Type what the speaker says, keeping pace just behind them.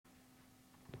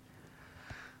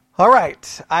All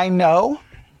right, I know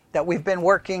that we've been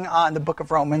working on the book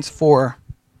of Romans for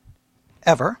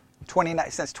ever,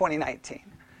 since 2019.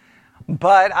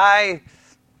 But I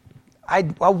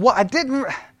didn't.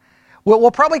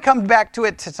 We'll probably come back to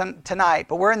it tonight.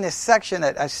 But we're in this section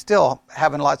that I still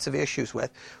having lots of issues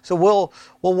with. So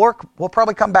we'll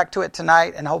probably come back to it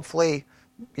tonight, and hopefully,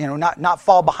 not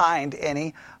fall behind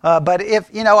any. But if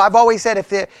I've always said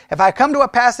if I come to a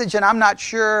passage and I'm not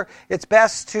sure, it's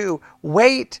best to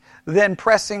wait than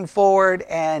pressing forward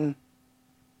and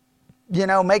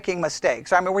making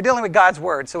mistakes. I mean, we're dealing with God's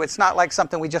Word, so it's not like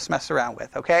something we just mess around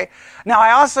with, okay? Now,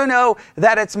 I also know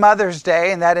that it's Mother's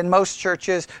Day, and that in most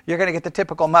churches, you're going to get the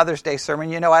typical Mother's Day sermon.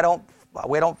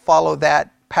 We don't follow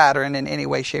that pattern in any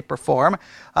way, shape, or form.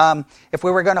 If we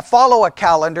were going to follow a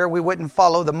calendar, we wouldn't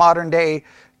follow the modern day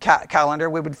calendar.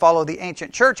 We would follow the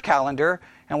ancient church calendar,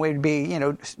 and we'd be,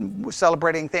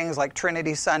 celebrating things like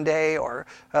Trinity Sunday or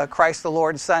Christ the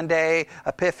Lord Sunday,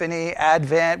 Epiphany,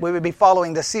 Advent. We would be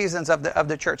following the seasons of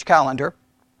the church calendar.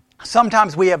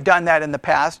 Sometimes we have done that in the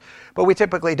past, but we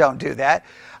typically don't do that.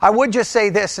 I would just say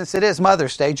this, since it is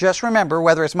Mother's Day, just remember,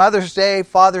 whether it's Mother's Day,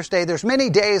 Father's Day, there's many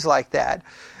days like that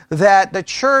the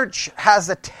church has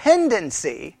a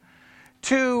tendency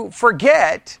to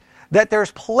forget that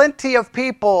there's plenty of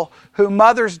people who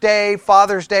Mother's Day,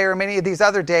 Father's Day, or many of these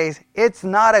other days, it's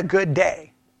not a good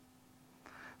day.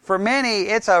 For many,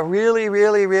 it's a really,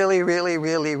 really, really, really,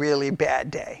 really, really bad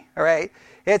day, all right?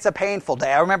 It's a painful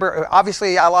day. I remember,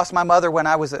 obviously, I lost my mother when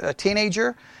I was a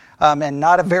teenager, and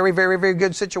not a very, very, very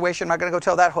good situation. I'm not going to go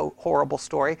tell that horrible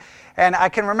story. And I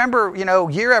can remember,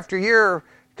 year after year,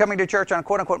 coming to church on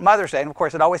quote-unquote Mother's Day. And of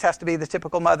course, it always has to be the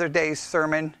typical Mother's Day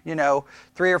sermon,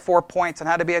 3 or 4 points on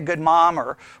how to be a good mom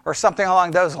or something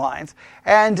along those lines.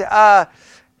 And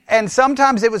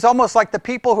sometimes it was almost like the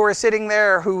people who were sitting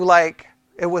there who,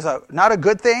 it was not a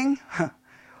good thing,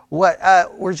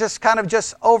 were just kind of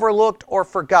just overlooked or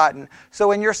forgotten.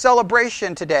 So in your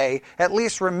celebration today, at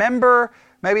least remember,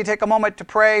 maybe take a moment to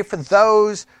pray for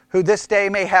those who this day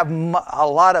may have a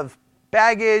lot of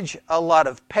baggage, a lot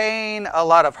of pain, a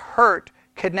lot of hurt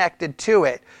connected to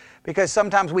it. Because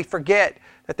sometimes we forget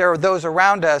that there are those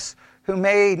around us who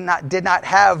did not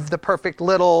have the perfect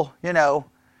little,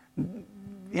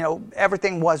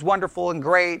 everything was wonderful and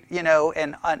great,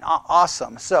 and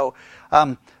awesome. So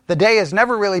the day has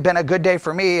never really been a good day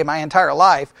for me in my entire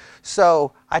life.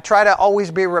 So I try to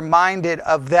always be reminded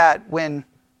of that when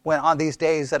on these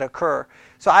days that occur.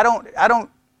 So I don't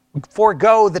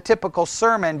forego the typical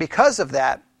sermon because of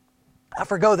that. I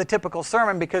forego the typical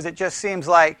sermon because it just seems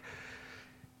like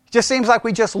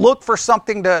we just look for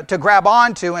something to grab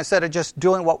onto instead of just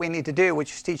doing what we need to do,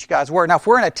 which is teach God's Word. Now, if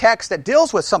we're in a text that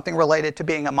deals with something related to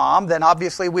being a mom, then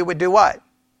obviously we would do what?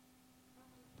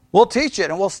 We'll teach it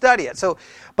and we'll study it.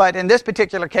 But in this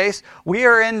particular case, we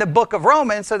are in the book of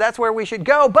Romans, so that's where we should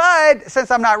go. But since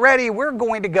I'm not ready, we're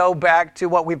going to go back to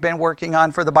what we've been working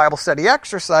on for the Bible Study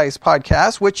Exercise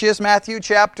podcast, which is Matthew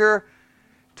chapter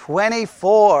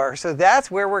 24. So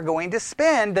that's where we're going to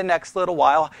spend the next little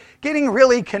while, getting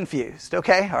really confused,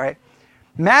 okay? All right.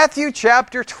 Matthew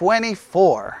chapter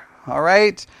 24, all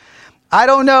right? I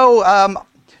don't know,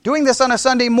 doing this on a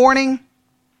Sunday morning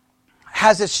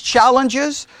has its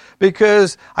challenges,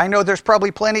 because I know there's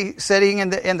probably plenty sitting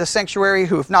in the sanctuary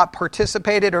who have not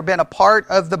participated or been a part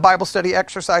of the Bible Study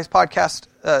Exercise podcast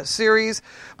series.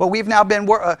 But we've now been,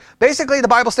 basically the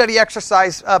Bible Study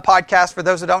Exercise podcast, for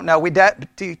those who don't know, we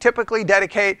typically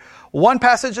dedicate one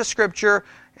passage of Scripture,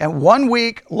 and 1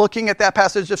 week looking at that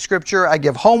passage of Scripture, I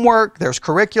give homework, there's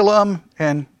curriculum,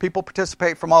 and people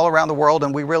participate from all around the world,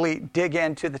 and we really dig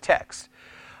into the text.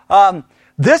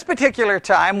 This particular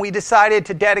time, we decided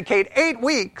to dedicate 8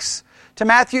 weeks to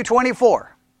Matthew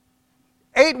 24.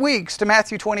 8 weeks to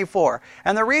Matthew 24.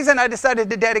 And the reason I decided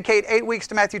to dedicate 8 weeks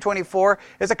to Matthew 24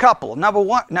 is a couple. Number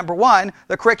one,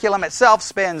 the curriculum itself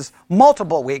spends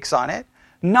multiple weeks on it.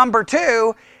 Number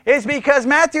two is because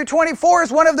Matthew 24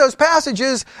 is one of those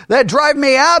passages that drive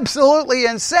me absolutely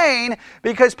insane,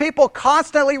 because people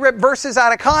constantly rip verses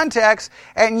out of context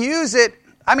and use it.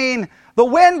 I mean, the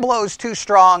wind blows too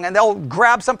strong, and they'll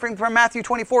grab something from Matthew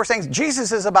 24 saying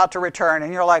Jesus is about to return.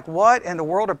 And you're like, what in the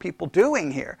world are people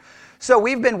doing here? So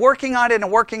we've been working on it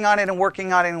and working on it and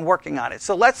working on it and working on it.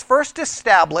 So let's first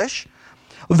establish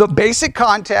the basic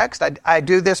context. I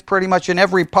do this pretty much in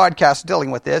every podcast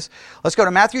dealing with this. Let's go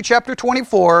to Matthew chapter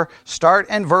 24, start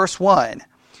in verse 1.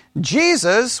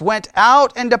 Jesus went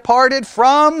out and departed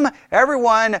from,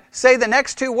 everyone say the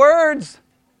next two words,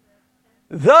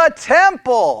 the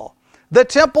temple. The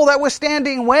temple that was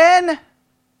standing when?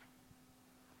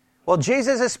 Well,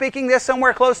 Jesus is speaking this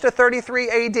somewhere close to 33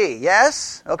 AD,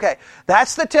 yes? Okay,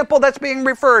 that's the temple that's being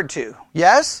referred to,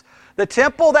 yes? The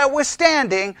temple that was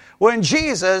standing when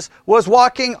Jesus was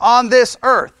walking on this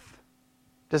earth.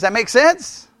 Does that make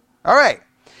sense? All right.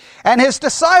 And his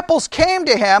disciples came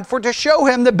to him to show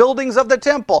him the buildings of the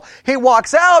temple. He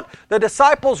walks out, the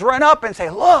disciples run up and say,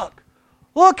 look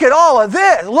at all of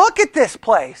this. Look at this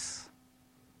place.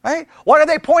 Right? What are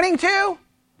they pointing to?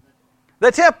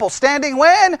 The temple, standing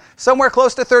when? Somewhere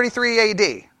close to 33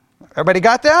 AD. Everybody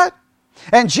got that?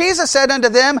 And Jesus said unto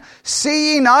them,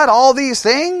 see ye not all these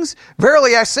things?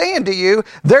 Verily I say unto you,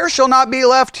 there shall not be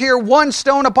left here one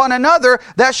stone upon another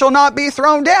that shall not be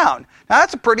thrown down. Now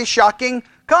that's a pretty shocking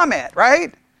comment,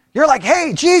 right? You're like,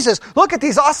 hey, Jesus, look at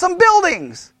these awesome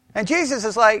buildings. And Jesus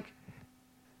is like,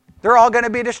 they're all going to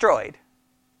be destroyed.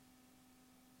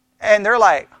 And they're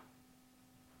like,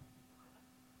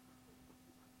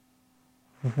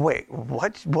 wait,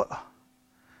 what?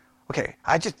 Okay,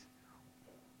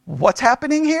 what's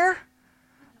happening here?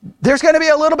 There's going to be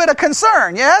a little bit of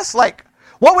concern, yes? Like,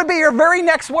 what would be your very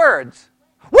next words?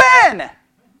 When?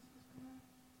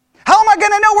 How am I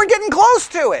going to know we're getting close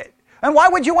to it? And why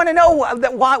would you want to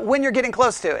know when you're getting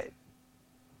close to it?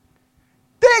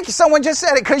 Thank you, someone just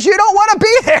said it, because you don't want to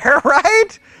be there,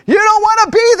 right? You don't want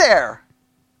to be there.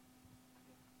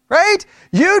 Right?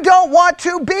 You don't want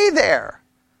to be there.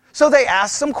 So they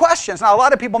ask some questions. Now, a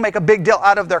lot of people make a big deal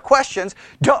out of their questions.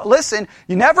 Listen,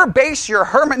 you never base your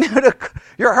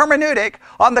hermeneutic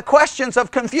on the questions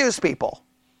of confused people.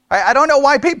 I don't know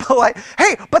why people like,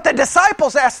 hey, but the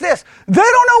disciples asked this. They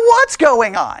don't know what's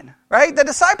going on, right? The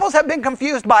disciples have been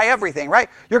confused by everything, right?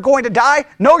 You're going to die?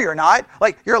 No, you're not.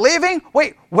 Like, you're leaving?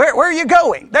 Wait, where are you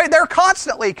going? They're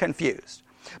constantly confused.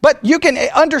 But you can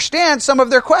understand some of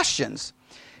their questions.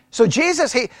 So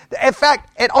Jesus, in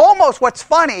fact, what's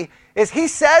funny is he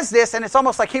says this and it's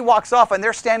almost like he walks off and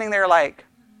they're standing there like.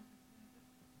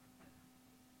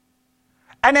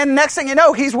 And then next thing you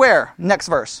know, he's where? Next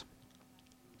verse.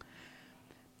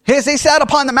 He sat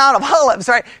upon the Mount of Olives,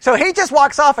 right? So he just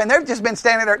walks off and they've just been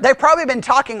standing there. They've probably been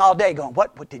talking all day going,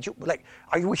 what did you, like,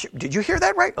 did you hear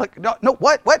that right? Like, no,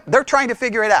 what? They're trying to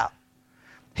figure it out.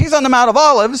 He's on the Mount of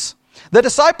Olives. The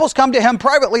disciples come to him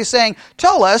privately saying,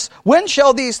 tell us, when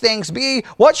shall these things be?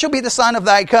 What shall be the sign of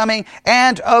thy coming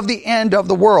and of the end of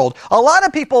the world? A lot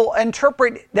of people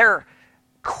interpret their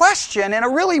question in a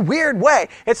really weird way.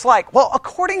 It's like, well,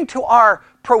 according to our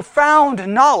profound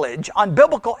knowledge on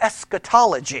biblical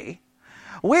eschatology,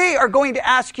 we are going to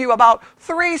ask you about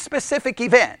 3 specific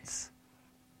events.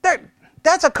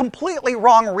 That's a completely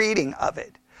wrong reading of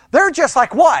it. They're just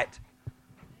like, what?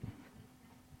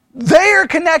 They are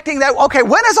connecting that, okay,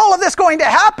 when is all of this going to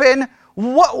happen?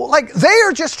 They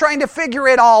are just trying to figure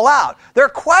it all out. Their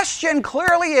question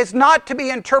clearly is not to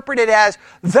be interpreted as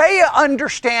they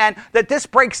understand that this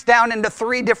breaks down into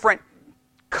 3 different,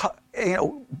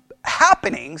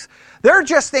 happenings. They're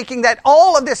just thinking that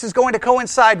all of this is going to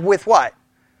coincide with what?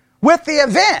 With the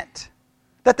event.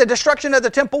 That the destruction of the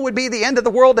temple would be the end of the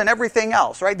world and everything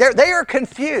else, right? They are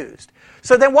confused.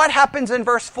 So then what happens in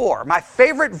verse 4? My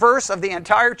favorite verse of the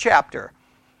entire chapter.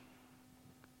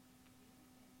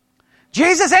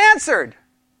 Jesus answered.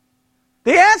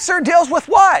 The answer deals with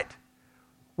what?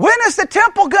 When is the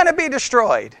temple going to be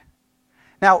destroyed?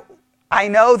 Now, I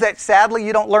know that sadly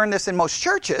you don't learn this in most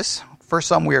churches for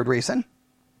some weird reason.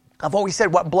 I've always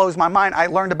said what blows my mind. I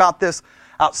learned about this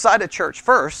outside of church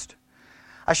first.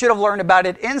 I should have learned about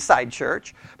it inside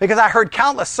church because I heard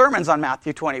countless sermons on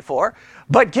Matthew 24.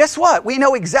 But guess what? We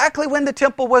know exactly when the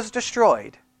temple was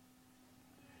destroyed.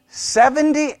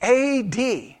 70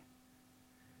 AD.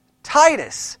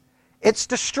 Titus, it's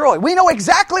destroyed. We know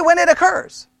exactly when it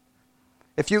occurs.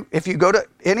 If you go to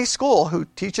any school who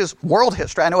teaches world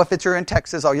history, I know if you're in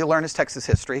Texas, all you learn is Texas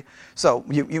history, so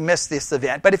you miss this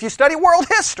event. But if you study world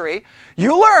history,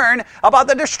 you learn about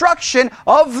the destruction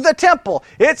of the temple.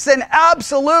 It's an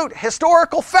absolute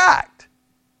historical fact.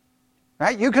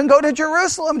 Right? You can go to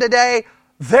Jerusalem today,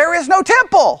 there is no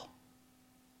temple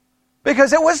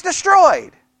because it was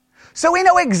destroyed. So we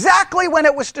know exactly when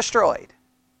it was destroyed.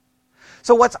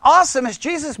 So what's awesome is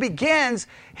Jesus begins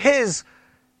his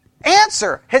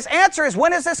answer. His answer is,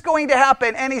 when is this going to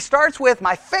happen? And he starts with,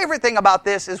 my favorite thing about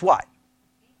this is what?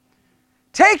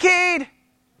 Take heed.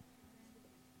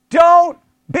 Don't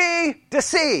be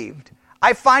deceived.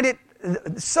 I find it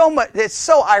so much, it's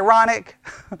so ironic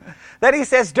that he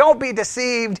says, don't be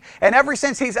deceived. And ever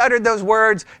since he's uttered those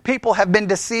words, people have been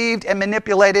deceived and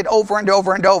manipulated over and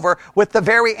over and over with the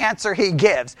very answer he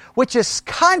gives, which is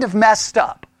kind of messed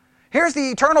up. Here's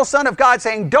the eternal Son of God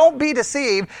saying, don't be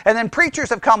deceived. And then preachers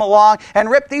have come along and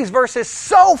ripped these verses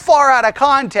so far out of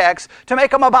context to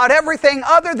make them about everything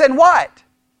other than what?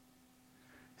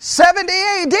 70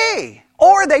 AD.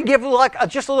 Or they give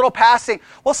just a little passing.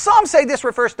 Well, some say this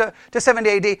refers to 70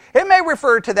 AD. It may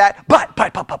refer to that, but.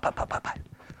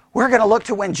 We're going to look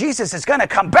to when Jesus is going to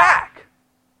come back.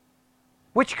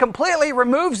 Which completely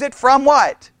removes it from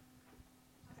what?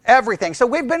 Everything. So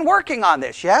we've been working on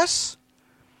this, yes?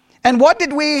 And what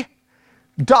did we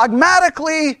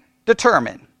dogmatically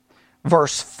determine?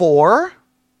 Verse 4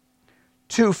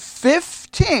 to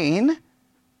 15,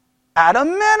 at a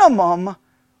minimum,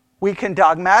 we can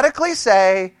dogmatically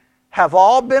say have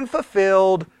all been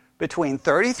fulfilled between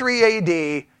 33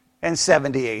 AD and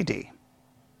 70 AD.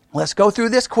 Let's go through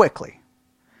this quickly.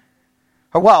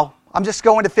 Well, I'm just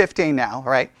going to 15 now, all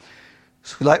right?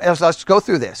 So let's go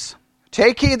through this.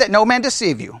 Take heed that no man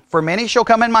deceive you, for many shall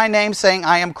come in my name, saying,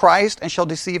 I am Christ, and shall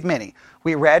deceive many.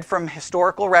 We read from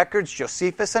historical records,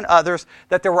 Josephus and others,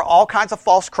 that there were all kinds of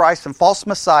false Christs and false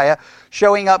Messiah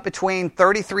showing up between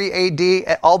 33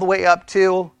 AD all the way up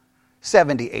to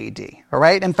 70 AD. All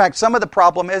right? In fact, some of the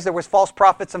problem is there was false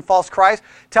prophets and false Christ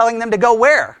telling them to go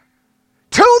where?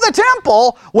 To the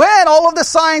temple, when all of the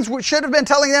signs should have been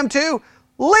telling them to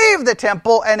leave the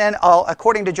temple, and then,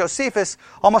 according to Josephus,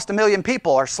 almost 1 million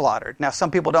people are slaughtered. Now, some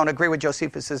people don't agree with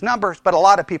Josephus' numbers, but a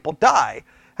lot of people die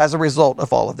as a result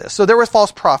of all of this. So there were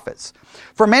false prophets.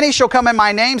 For many shall come in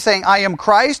my name, saying, I am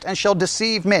Christ, and shall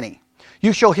deceive many.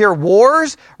 You shall hear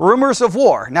wars, rumors of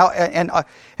war. Now,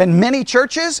 in many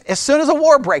churches, as soon as a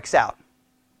war breaks out,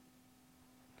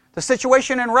 the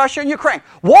situation in Russia and Ukraine,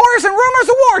 wars and rumors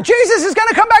of war, Jesus is going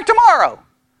to come back tomorrow.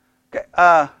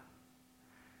 Okay,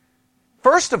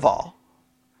 first of all,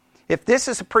 if this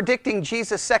is predicting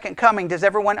Jesus' second coming, does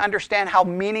everyone understand how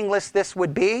meaningless this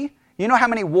would be? You know how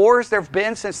many wars there have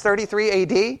been since 33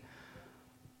 AD?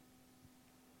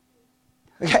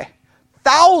 Okay,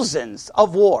 thousands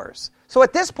of wars. So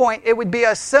at this point, it would be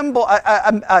a symbol,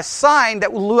 a sign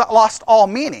that lost all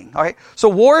meaning. All right. So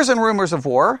wars and rumors of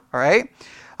war. All right.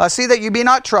 See that you be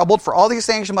not troubled, for all these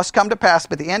things must come to pass,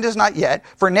 but the end is not yet.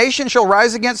 For nation shall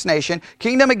rise against nation,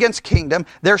 kingdom against kingdom.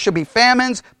 There shall be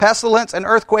famines, pestilence, and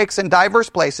earthquakes in diverse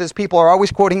places. People are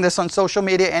always quoting this on social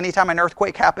media. Anytime an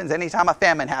earthquake happens, anytime a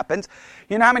famine happens.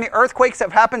 You know how many earthquakes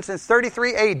have happened since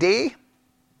 33 AD?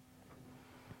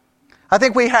 I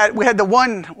think we had the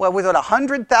one, was it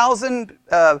 100,000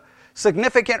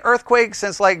 significant earthquakes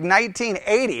since like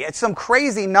 1980. It's some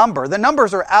crazy number. The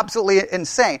numbers are absolutely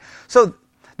insane. So,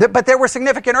 but there were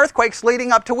significant earthquakes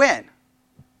leading up to when?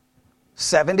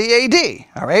 70 AD,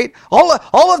 all right?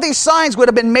 All of these signs would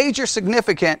have been major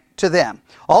significant to them.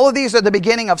 All of these are the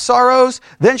beginning of sorrows.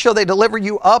 Then shall they deliver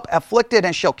you up, afflicted,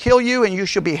 and shall kill you, and you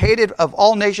shall be hated of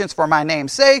all nations for my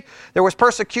name's sake. There was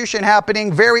persecution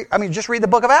happening just read the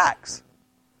book of Acts.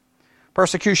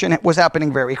 Persecution was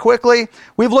happening very quickly.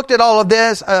 We've looked at all of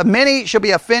this. Many shall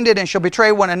be offended and shall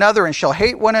betray one another and shall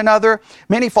hate one another.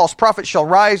 Many false prophets shall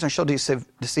rise and shall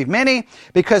deceive many.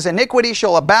 Because iniquity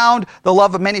shall abound, the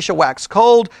love of many shall wax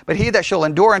cold. But he that shall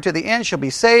endure unto the end shall be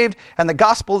saved. And the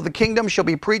gospel of the kingdom shall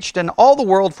be preached in all the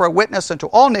world for a witness unto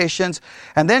all nations.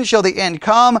 And then shall the end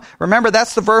come. Remember,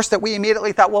 that's the verse that we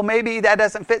immediately thought, well, maybe that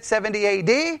doesn't fit 70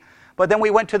 AD. But then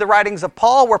we went to the writings of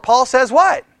Paul, where Paul says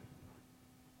what?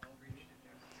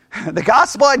 The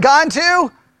gospel had gone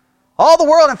to all the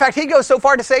world. In fact, he goes so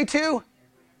far to say to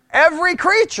every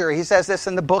creature. He says this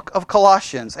in the book of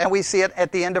Colossians, and we see it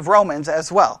at the end of Romans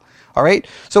as well. All right,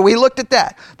 so we looked at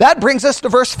that. That brings us to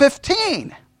verse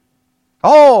 15.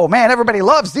 Oh, man, everybody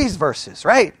loves these verses,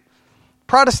 right?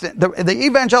 Protestant, the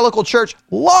evangelical church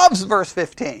loves verse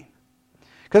 15.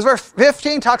 Because verse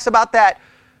 15 talks about that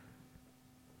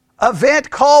event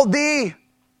called the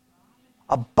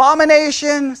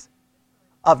abominations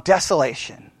of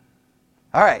desolation.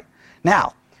 All right.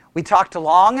 Now, we talked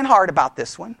long and hard about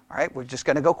this one. All right. We're just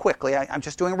going to go quickly. I'm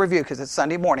just doing a review because it's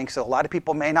Sunday morning, so a lot of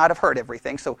people may not have heard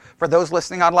everything. So for those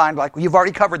listening online, like, you've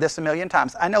already covered this a million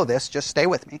times. I know this. Just stay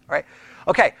with me. All right.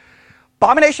 Okay.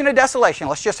 Abomination of desolation.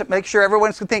 Let's just make sure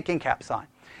everyone's thinking caps on.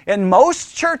 In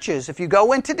most churches, if you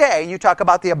go in today and you talk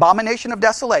about the abomination of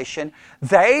desolation,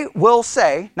 they will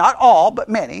say, not all, but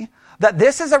many, that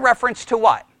this is a reference to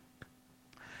what?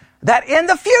 That in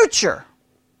the future,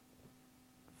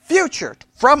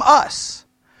 from us,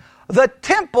 the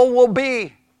temple will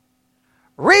be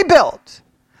rebuilt.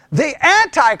 The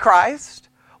Antichrist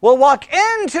will walk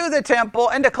into the temple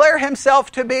and declare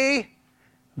himself to be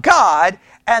God,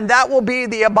 and that will be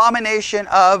the abomination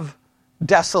of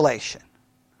desolation.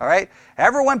 All right?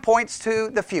 Everyone points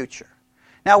to the future.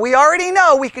 Now, we already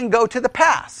know we can go to the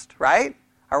past, right?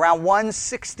 around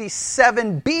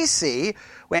 167 BC,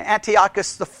 when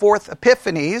Antiochus IV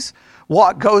Epiphanes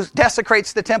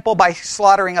desecrates the temple by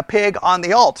slaughtering a pig on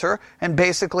the altar and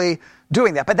basically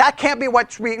doing that. But that can't be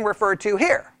what's being referred to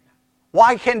here.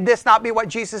 Why can this not be what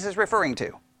Jesus is referring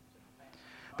to?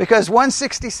 Because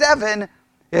 167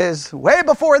 is way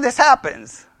before this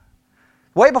happens.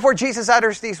 Way before Jesus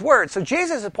utters these words. So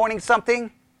Jesus is pointing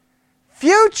something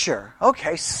future.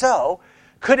 Okay, so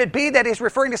could it be that he's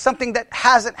referring to something that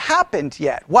hasn't happened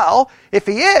yet? Well, if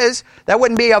he is, that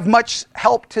wouldn't be of much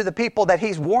help to the people that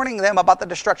he's warning them about the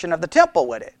destruction of the temple,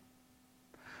 would it?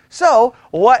 So,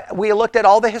 we looked at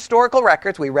all the historical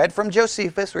records. We read from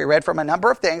Josephus. We read from a number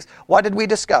of things. What did we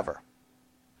discover?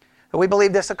 We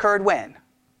believe this occurred when?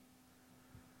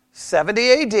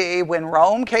 70 AD, when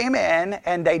Rome came in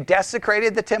and they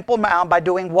desecrated the Temple Mount by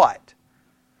doing what?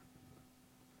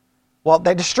 Well,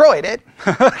 they destroyed it.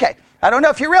 Okay, I don't know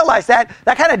if you realize that.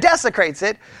 That kind of desecrates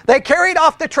it. They carried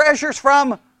off the treasures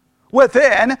from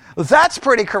within. That's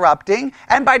pretty corrupting.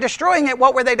 And by destroying it,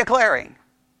 what were they declaring?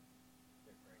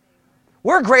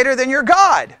 We're greater than your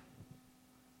God.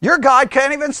 Your God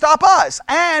can't even stop us.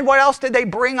 And what else did they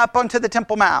bring up onto the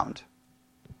Temple Mount?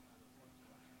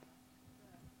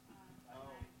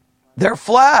 Their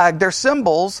flag, their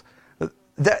symbols,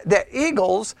 the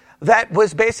eagles, that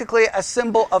was basically a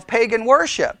symbol of pagan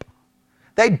worship.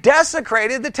 They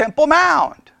desecrated the Temple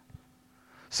Mount.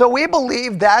 So we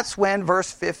believe that's when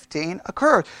verse 15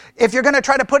 occurred. If you're going to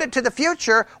try to put it to the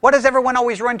future, what does everyone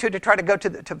always run to try to go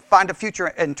to find a future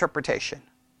interpretation?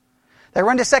 They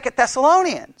run to 2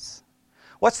 Thessalonians.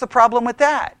 What's the problem with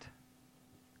that?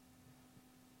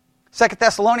 2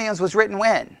 Thessalonians was written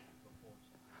when?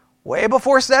 Way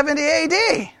before 70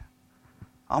 AD.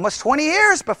 Almost 20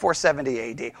 years before 70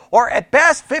 AD. Or at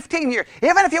best, 15 years.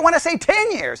 Even if you want to say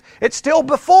 10 years, it's still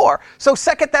before. So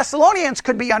 2 Thessalonians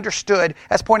could be understood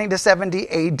as pointing to 70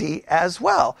 AD as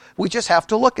well. We just have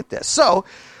to look at this. So,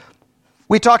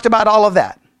 we talked about all of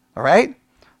that. All right?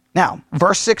 Now,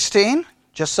 verse 16,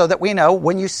 just so that we know,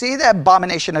 when you see the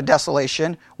abomination of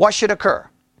desolation, what should occur?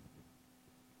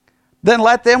 Then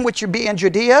let them which be in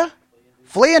Judea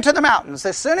flee into the mountains.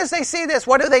 As soon as they see this,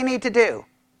 what do they need to do?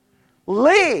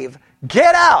 Leave.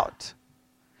 Get out.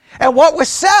 And what was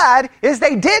sad is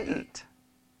they didn't.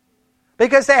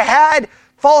 Because they had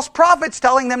false prophets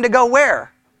telling them to go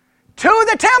where? To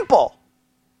the temple.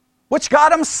 Which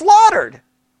got them slaughtered.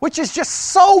 Which is just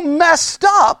so messed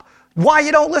up why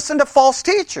you don't listen to false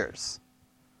teachers.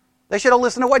 They should have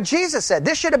listened to what Jesus said.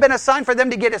 This should have been a sign for them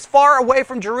to get as far away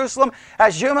from Jerusalem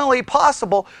as humanly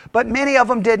possible, but many of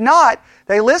them did not.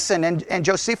 They listened, and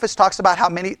Josephus talks about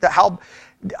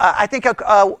I think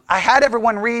I had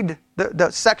everyone read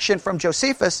the section from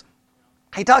Josephus.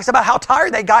 He talks about how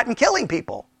tired they got in killing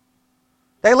people.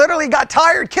 They literally got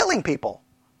tired killing people.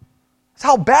 That's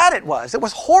how bad it was. It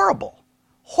was horrible.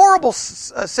 Horrible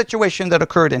situation that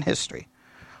occurred in history.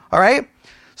 All right?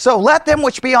 So let them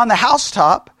which be on the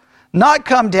housetop not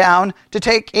come down to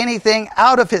take anything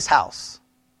out of his house.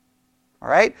 All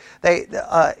right? They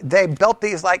built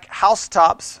these like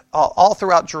housetops all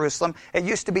throughout Jerusalem. It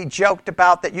used to be joked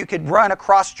about that you could run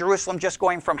across Jerusalem just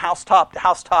going from housetop to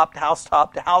housetop to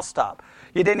housetop to housetop.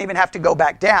 You didn't even have to go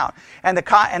back down. And the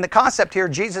concept here,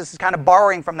 Jesus is kind of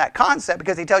borrowing from that concept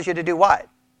because he tells you to do what?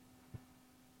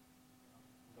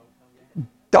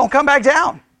 Don't come back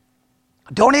down.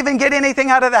 Don't even get anything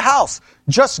out of the house.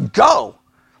 Just go.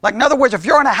 Like, in other words, if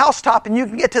you're on a housetop and you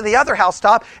can get to the other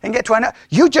housetop and get to another,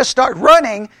 you just start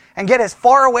running and get as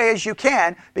far away as you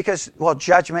can because, well,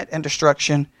 judgment and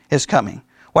destruction is coming.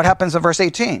 What happens in verse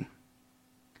 18?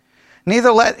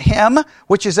 Neither let him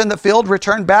which is in the field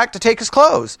return back to take his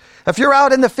clothes. If you're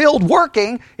out in the field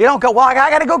working, you don't go, well, I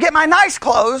got to go get my nice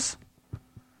clothes.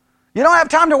 You don't have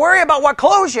time to worry about what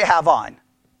clothes you have on.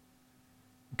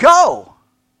 Go.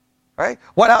 Right?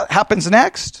 What happens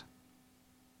next?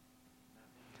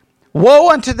 Woe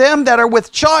unto them that are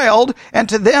with child, and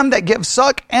to them that give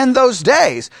suck in those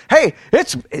days. Hey,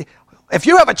 if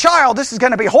you have a child, this is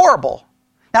going to be horrible.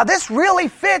 Now, this really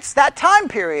fits that time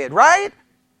period, right?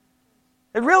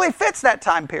 It really fits that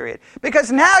time period.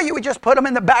 Because now you would just put them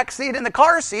in the back seat in the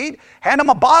car seat, hand them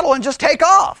a bottle, and just take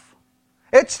off.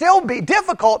 It'd still be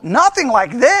difficult. Nothing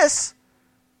like this.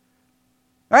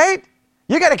 Right?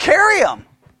 You got to carry them.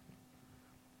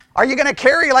 Are you going to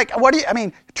carry,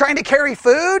 trying to carry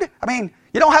food? You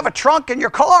don't have a trunk in your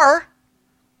car.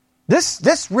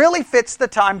 This really fits the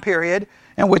time period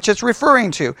in which it's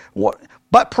referring to.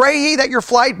 But pray ye that your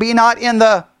flight be not in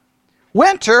the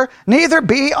winter, neither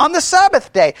be on the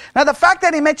Sabbath day. Now, the fact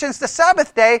that he mentions the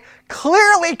Sabbath day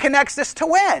clearly connects this to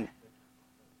when?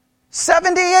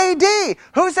 70 AD.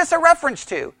 Who's this a reference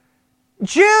to?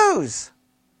 Jews.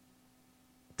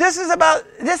 This is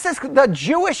the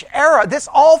Jewish era. This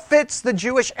all fits the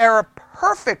Jewish era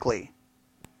perfectly.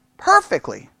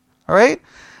 Perfectly. All right?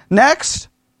 Next.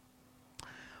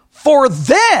 For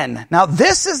then, now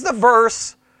this is the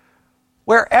verse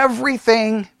where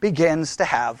everything begins to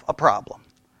have a problem.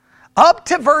 Up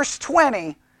to verse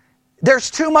 20, there's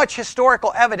too much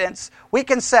historical evidence. We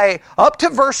can say up to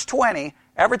verse 20,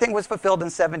 everything was fulfilled in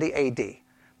 70 AD.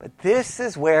 But this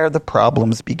is where the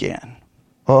problems began.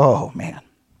 Oh, man.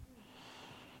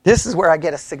 This is where I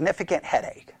get a significant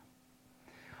headache.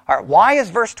 All right, why is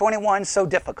verse 21 so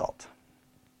difficult?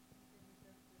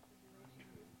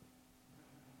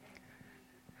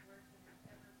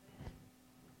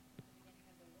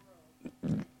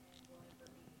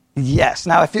 Yes.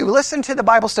 Now, if you listened to the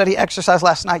Bible study exercise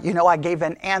last night, you know I gave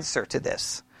an answer to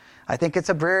this. I think it's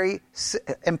a very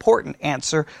important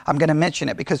answer. I'm going to mention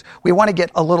it because we want to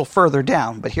get a little further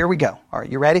down. But here we go. All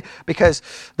right, you ready? Because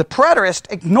the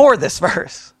preterists ignore this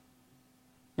verse.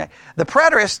 Okay. The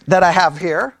preterist that I have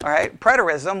here, all right,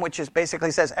 preterism, which is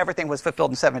basically says everything was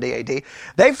fulfilled in 70 AD,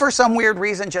 they, for some weird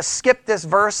reason, just skip this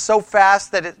verse so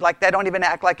fast that they don't even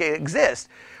act like it exists,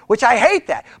 which I hate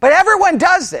that. But everyone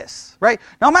does this, right?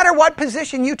 No matter what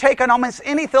position you take on almost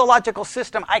any theological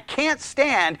system, I can't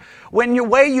stand when the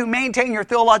way you maintain your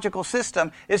theological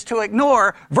system is to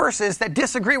ignore verses that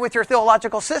disagree with your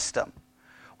theological system.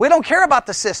 We don't care about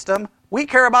the system, we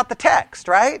care about the text,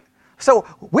 right? So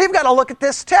we've got to look at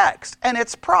this text, and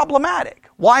it's problematic.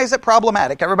 Why is it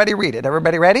problematic? Everybody read it.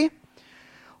 Everybody ready?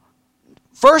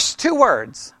 First two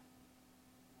words.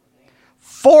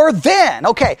 For then.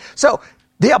 Okay, so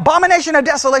the abomination of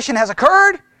desolation has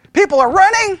occurred. People are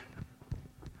running.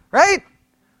 Right?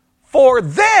 For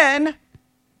then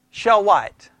shall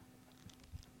what?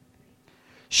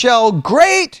 Shall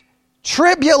great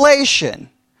tribulation.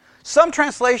 Some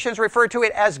translations refer to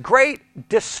it as great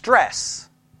distress.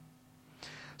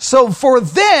 So for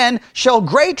then shall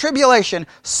great tribulation,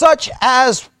 such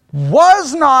as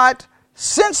was not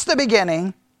since the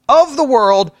beginning of the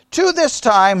world to this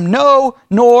time, no,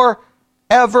 nor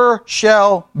ever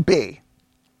shall be.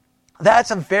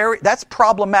 That's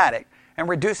problematic, and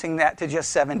reducing that to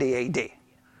just 70 AD.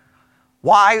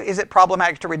 Why is it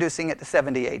problematic to reducing it to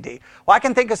 70 AD? Well, I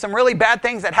can think of some really bad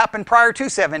things that happened prior to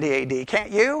 70 AD,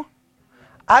 can't you?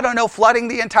 I don't know, flooding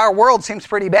the entire world seems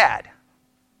pretty bad.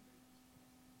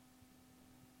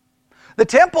 The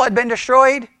temple had been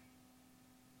destroyed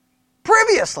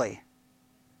previously.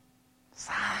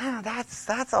 So, that's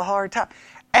a hard time.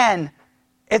 And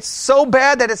it's so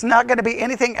bad that it's not going to be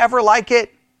anything ever like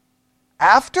it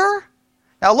after.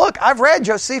 Now look, I've read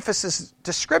Josephus'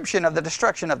 description of the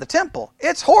destruction of the temple.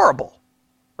 It's horrible,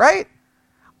 right?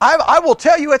 I will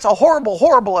tell you it's a horrible,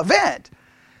 horrible event.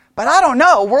 But I don't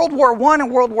know, World War I and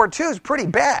World War II is pretty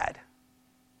bad.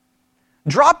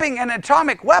 Dropping an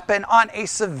atomic weapon on a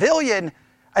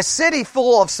city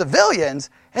full of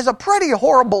civilians is a pretty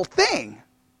horrible thing.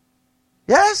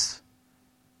 Yes?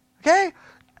 Okay?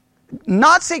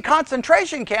 Nazi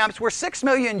concentration camps where 6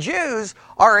 million Jews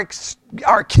are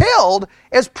killed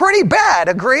is pretty bad.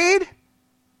 Agreed?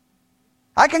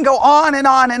 I can go on and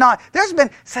on and on.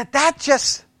 That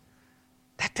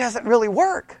doesn't really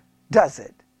work, does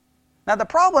it? Now the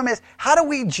problem is, how do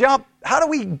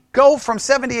we go from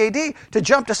 70 AD to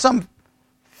jump to some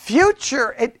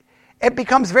future? It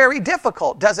becomes very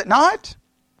difficult, does it not?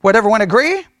 Would everyone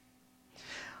agree?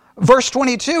 Verse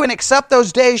 22, and except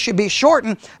those days should be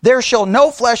shortened, there shall no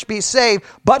flesh be saved,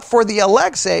 but for the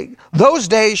elect's sake, those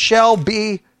days shall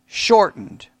be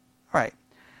shortened. All right.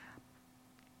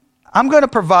 I'm going to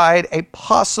provide a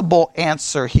possible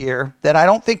answer here that I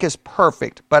don't think is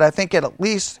perfect, but I think it at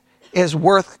least is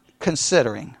worth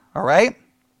considering. All right?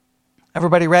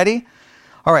 Everybody ready?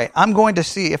 All right. I'm going to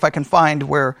see if I can find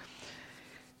where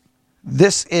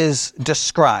this is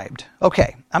described.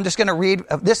 Okay. I'm just going to read.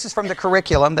 This is from the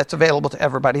curriculum that's available to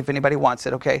everybody if anybody wants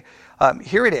it. Okay.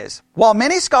 Here it is. While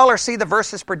many scholars see the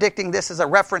verses predicting this as a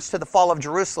reference to the fall of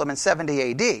Jerusalem in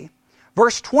 70 AD,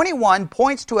 verse 21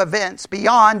 points to events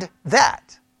beyond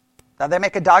that. Now they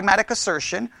make a dogmatic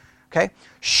assertion. Okay.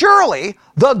 Surely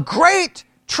the great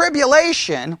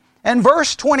tribulation in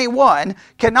verse 21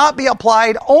 cannot be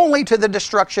applied only to the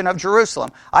destruction of Jerusalem.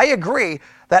 I agree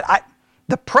that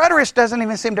the preterist doesn't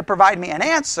even seem to provide me an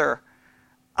answer.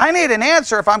 I need an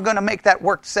answer if I'm going to make that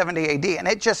work 70 AD, and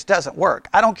it just doesn't work.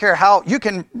 I don't care how, you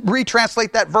can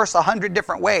retranslate that verse 100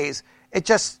 different ways. It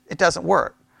doesn't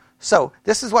work. So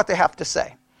this is what they have to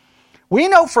say. We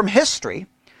know from history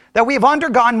that we've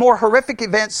undergone more horrific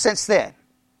events since then.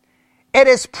 It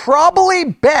is probably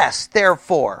best,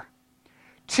 therefore,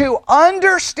 to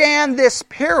understand this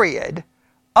period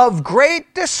of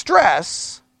great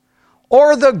distress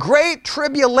or the great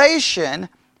tribulation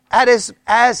as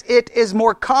it is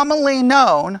more commonly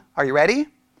known, are you ready?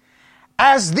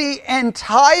 As the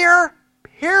entire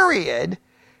period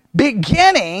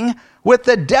beginning with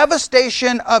the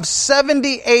devastation of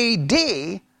 70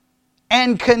 AD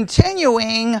and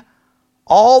continuing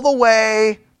all the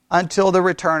way until the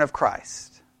return of Christ.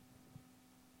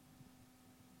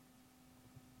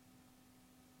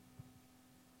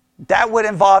 That would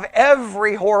involve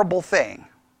every horrible thing.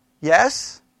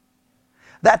 Yes?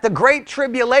 That the Great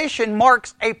Tribulation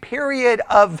marks a period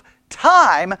of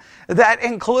time that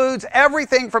includes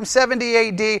everything from 70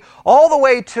 AD all the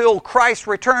way till Christ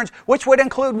returns, which would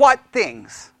include what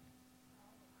things?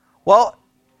 Well,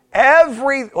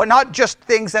 not just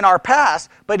things in our past,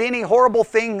 but any horrible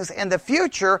things in the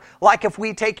future, like if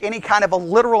we take any kind of a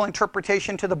literal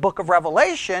interpretation to the book of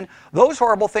Revelation, those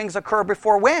horrible things occur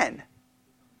before when?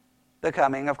 The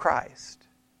coming of Christ.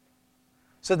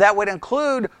 So that would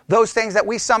include those things that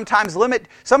we sometimes limit.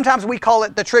 Sometimes we call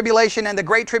it the tribulation and the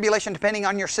great tribulation, depending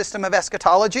on your system of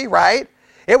eschatology, right?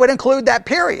 It would include that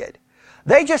period.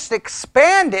 They just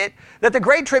expand it that the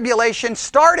great tribulation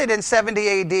started in 70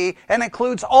 AD and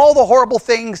includes all the horrible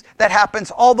things that happens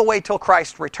all the way till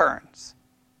Christ returns.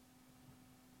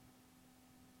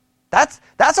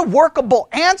 That's a workable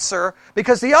answer,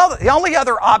 because the only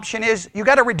other option is you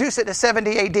got to reduce it to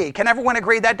 70 AD. Can everyone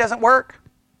agree that doesn't work?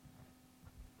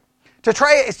 To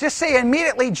try it, just say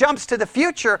immediately jumps to the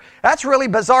future, that's really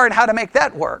bizarre in how to make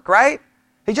that work, right?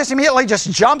 He just immediately just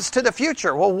jumps to the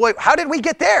future. Well, how did we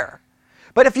get there?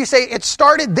 But if you say it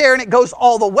started there and it goes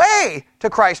all the way to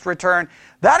Christ's return,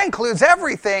 that includes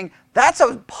everything. That's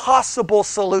a possible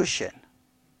solution. I'm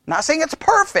not saying it's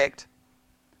perfect,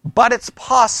 but it's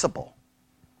possible.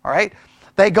 All right?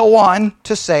 They go on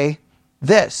to say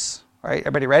this. All right,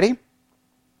 everybody ready?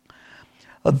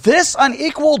 This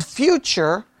unequaled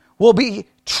future will be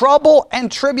trouble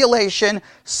and tribulation,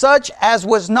 such as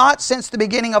was not since the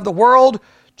beginning of the world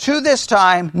to this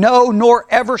time, no, nor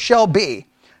ever shall be.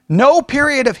 No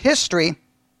period of history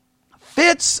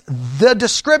fits the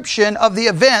description of the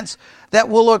events that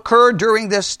will occur during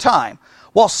this time.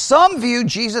 While some view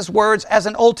Jesus' words as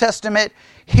an Old Testament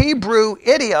Hebrew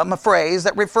idiom, a phrase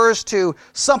that refers to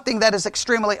something that is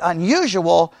extremely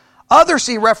unusual, others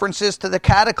see references to the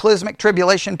cataclysmic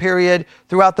tribulation period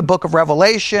throughout the book of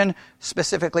Revelation,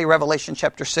 specifically Revelation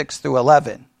chapter 6 through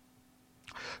 11.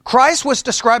 Christ was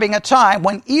describing a time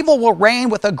when evil will reign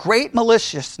with a great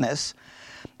maliciousness.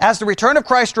 As the return of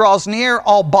Christ draws near,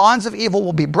 all bonds of evil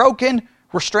will be broken,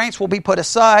 restraints will be put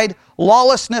aside,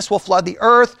 lawlessness will flood the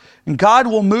earth, and God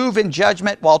will move in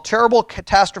judgment while terrible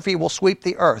catastrophe will sweep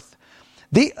the earth.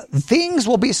 The things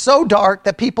will be so dark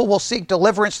that people will seek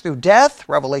deliverance through death,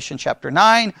 Revelation chapter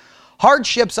 9.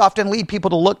 Hardships often lead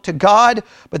people to look to God,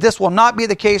 but this will not be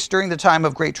the case during the time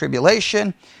of great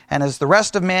tribulation, and as the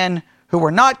rest of men who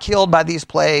were not killed by these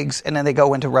plagues, and then they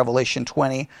go into Revelation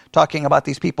 20, talking about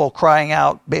these people crying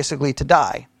out basically to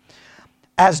die.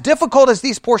 As difficult as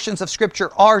these portions of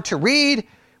Scripture are to read,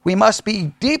 we must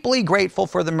be deeply grateful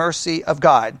for the mercy of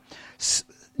God.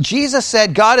 Jesus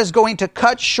said God is going to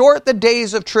cut short the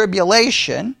days of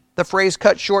tribulation. The phrase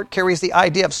cut short carries the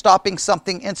idea of stopping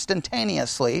something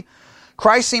instantaneously.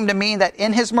 Christ seemed to mean that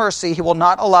in his mercy, he will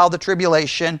not allow the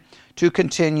tribulation to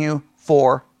continue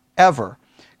forever.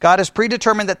 God has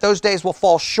predetermined that those days will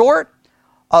fall short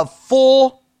of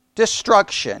full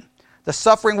destruction. The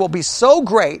suffering will be so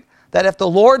great that if the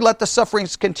Lord let the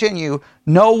sufferings continue,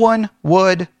 no one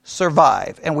would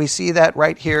survive. And we see that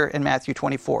right here in Matthew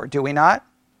 24. Do we not?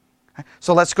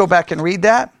 So let's go back and read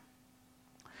that.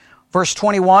 Verse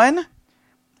 21,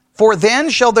 for then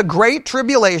shall the great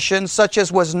tribulation, such as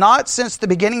was not since the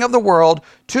beginning of the world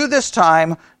to this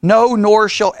time, no, nor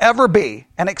shall ever be.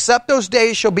 And except those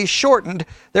days shall be shortened,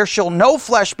 there shall no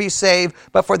flesh be saved,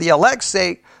 but for the elect's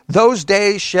sake, those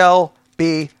days shall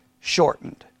be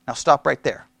shortened. Now stop right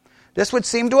there. This would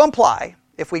seem to imply,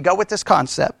 if we go with this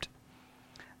concept,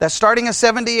 that starting in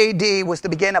 70 AD was the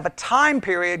beginning of a time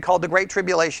period called the Great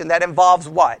Tribulation that involves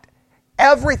what?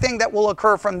 Everything that will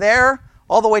occur from there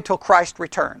all the way till Christ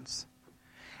returns.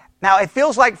 Now, it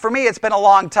feels like for me it's been a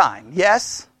long time.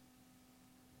 Yes?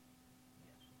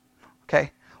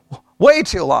 Okay. Way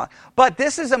too long. But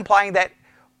this is implying that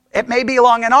it may be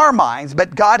long in our minds,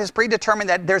 but God has predetermined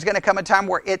that there's going to come a time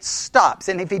where it stops.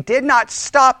 And if he did not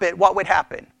stop it, what would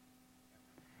happen?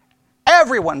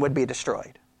 Everyone would be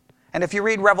destroyed. And if you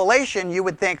read Revelation, you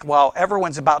would think, well,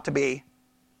 everyone's about to be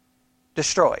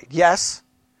destroyed. Yes?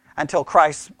 Until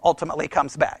Christ ultimately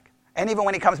comes back. And even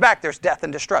when he comes back, there's death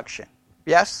and destruction.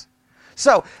 Yes?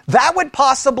 So that would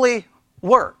possibly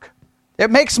work.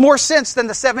 It makes more sense than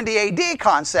the 70 AD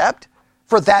concept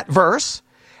for that verse.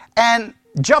 And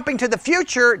jumping to the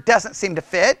future doesn't seem to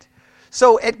fit.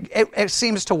 So it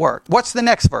seems to work. What's the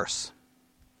next verse?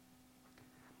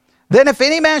 Then if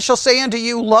any man shall say unto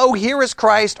you, Lo, here is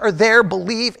Christ, or there,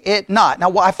 believe it not.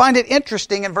 Now, I find it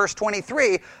interesting in verse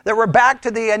 23 that we're back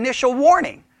to the initial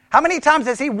warning. How many times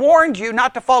has he warned you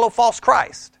not to follow false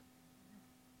Christ?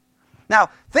 Now,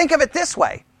 think of it this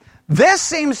way. This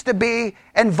seems to be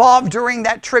involved during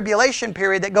that tribulation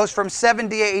period that goes from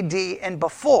 70 AD and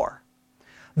before.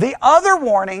 The other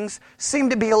warnings seem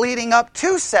to be leading up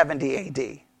to 70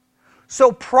 AD.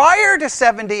 So prior to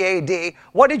 70 AD,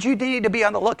 what did you need to be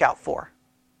on the lookout for?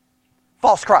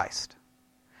 False Christ.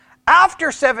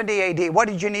 After 70 AD, what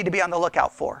did you need to be on the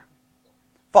lookout for?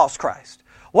 False Christ.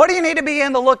 What do you need to be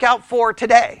on the lookout for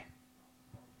today?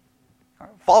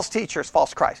 False teachers,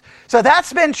 false Christ. So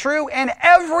that's been true in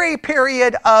every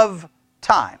period of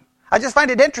time. I just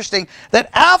find it interesting that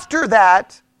after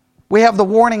that, we have the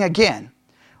warning again.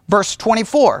 Verse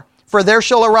 24, for there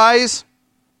shall arise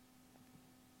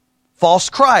false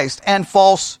Christ and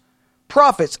false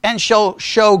prophets, and shall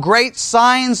show great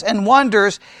signs and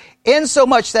wonders,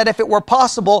 insomuch that if it were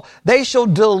possible, they shall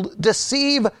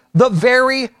deceive the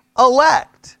very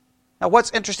elect. Now,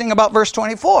 what's interesting about verse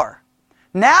 24?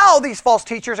 Now these false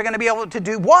teachers are going to be able to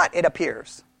do what, it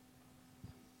appears?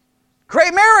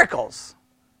 Great miracles.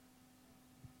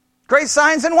 Great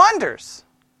signs and wonders.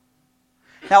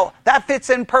 Now, that fits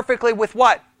in perfectly with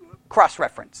what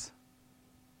cross-reference?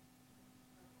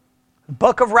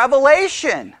 Book of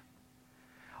Revelation.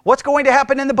 What's going to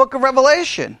happen in the book of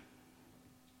Revelation?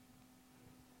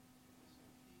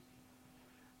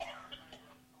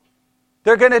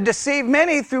 They're going to deceive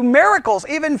many through miracles,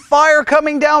 even fire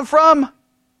coming down from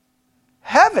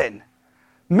heaven.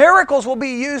 Miracles will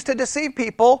be used to deceive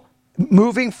people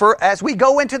as we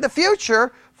go into the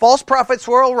future. False prophets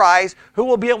will arise who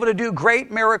will be able to do great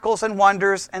miracles and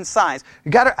wonders and signs.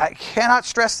 I cannot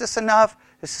stress this enough.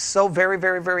 This is so very,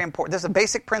 very, very important. This is a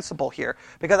basic principle here,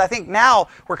 because I think now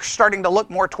we're starting to look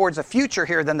more towards the future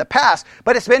here than the past,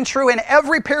 but it's been true in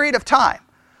every period of time.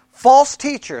 False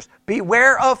teachers,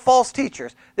 beware of false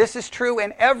teachers. This is true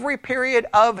in every period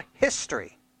of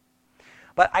history.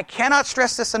 But I cannot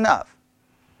stress this enough.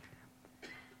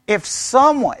 If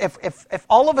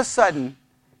all of a sudden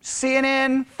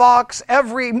CNN, Fox,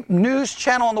 every news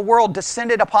channel in the world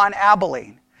descended upon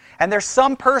Abilene, and there's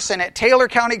some person at Taylor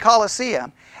County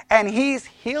Coliseum, and he's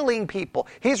healing people.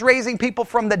 He's raising people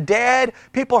from the dead.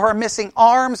 People who are missing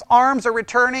arms are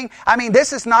returning. I mean,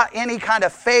 this is not any kind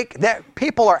of fake. That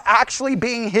people are actually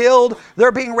being healed.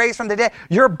 They're being raised from the dead.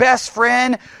 Your best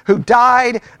friend who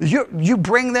died, you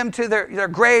bring them to their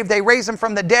grave. They raise them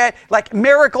from the dead. Like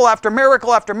miracle after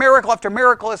miracle after miracle after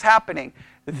miracle is happening.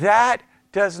 That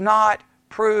does not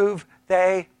prove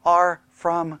they are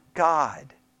from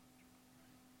God.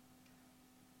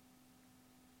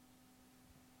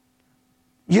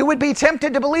 You would be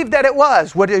tempted to believe that it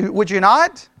was, would you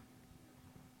not?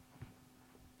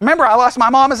 Remember, I lost my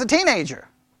mom as a teenager.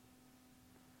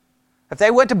 If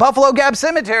they went to Buffalo Gap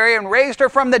Cemetery and raised her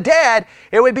from the dead,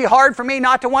 it would be hard for me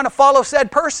not to want to follow said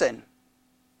person.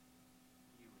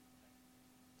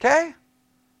 Okay?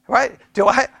 Right? Do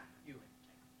I?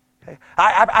 Okay.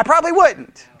 I probably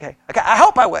wouldn't. Okay. I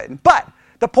hope I wouldn't. But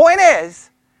the point is,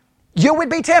 you would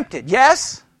be tempted,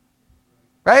 yes?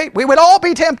 Right? We would all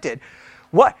be tempted.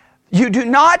 What you do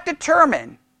not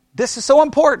determine, this is so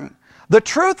important, the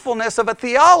truthfulness of a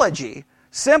theology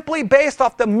simply based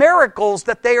off the miracles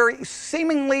that they are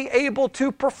seemingly able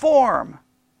to perform.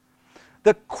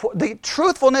 The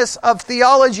truthfulness of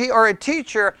theology or a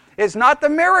teacher is not the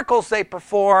miracles they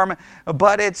perform,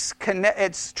 but it's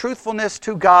truthfulness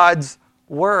to God's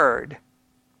Word.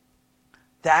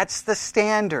 That's the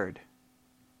standard.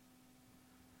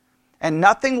 And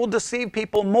nothing will deceive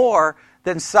people more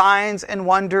than signs and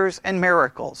wonders and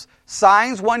miracles.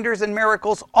 Signs, wonders, and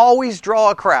miracles always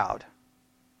draw a crowd.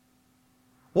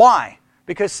 Why?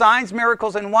 Because signs,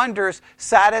 miracles, and wonders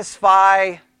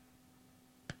satisfy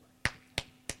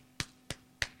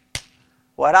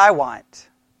what I want.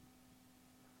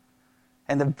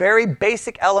 And the very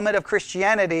basic element of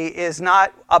Christianity is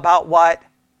not about what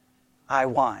I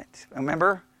want.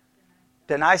 Remember?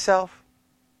 Deny self,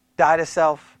 die to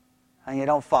self, and you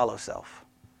don't follow self.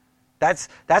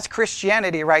 That's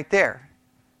Christianity right there.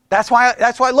 That's why,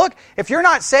 look, if you're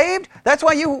not saved, that's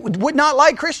why you would not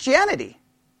like Christianity.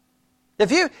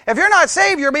 If you're not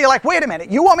saved, you'll be like, wait a minute,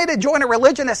 you want me to join a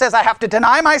religion that says I have to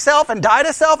deny myself and die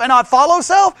to self and not follow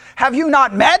self? Have you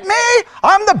not met me?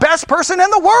 I'm the best person in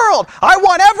the world. I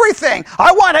want everything.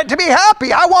 I want it to be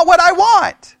happy. I want what I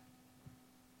want.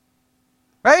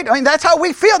 Right? I mean, that's how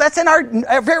we feel. That's in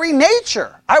our very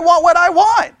nature. I want what I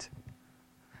want.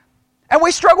 And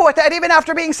we struggle with that even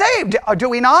after being saved, do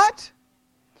we not?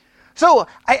 So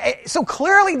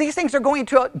clearly these things are going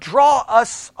to draw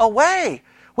us away.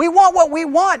 We want what we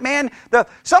want, man.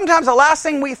 Sometimes the last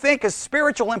thing we think is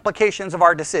spiritual implications of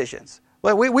our decisions.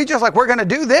 We just like, we're going to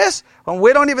do this, and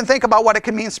we don't even think about what it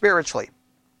could mean spiritually.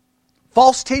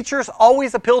 False teachers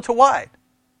always appeal to what?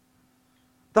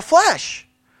 The flesh.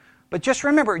 But just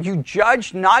remember, you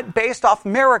judge not based off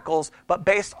miracles, but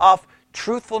based off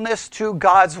truthfulness to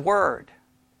God's word.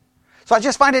 So I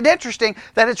just find it interesting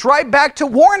that it's right back to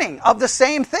warning of the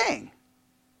same thing.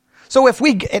 So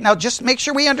now just make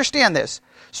sure we understand this.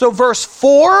 So verse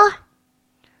 4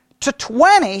 to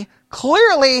 20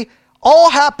 clearly all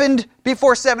happened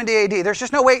before 70 AD. There's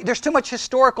just no way, there's too much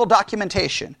historical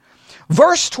documentation.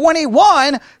 Verse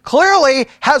 21 clearly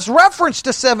has reference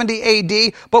to 70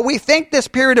 AD, but we think this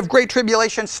period of Great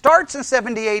Tribulation starts in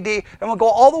 70 AD and will go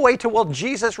all the way till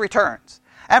Jesus returns.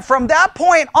 And from that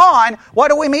point on, what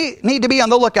do we need to be on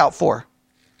the lookout for?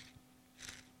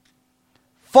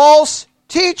 False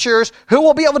teachers who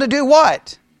will be able to do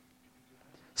what?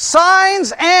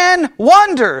 Signs and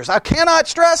wonders. I cannot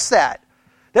stress that.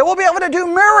 They will be able to do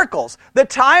miracles. The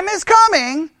time is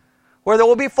coming where there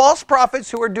will be false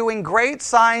prophets who are doing great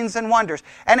signs and wonders.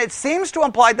 And it seems to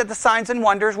imply that the signs and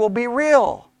wonders will be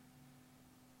real,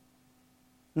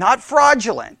 not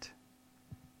fraudulent.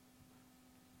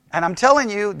 And I'm telling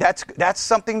you, that's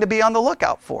something to be on the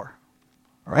lookout for.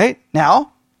 All right?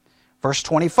 Now, verse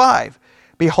 25.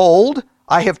 Behold,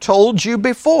 I have told you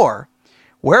before.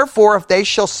 Wherefore, if they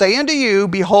shall say unto you,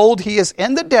 behold, he is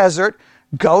in the desert,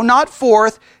 go not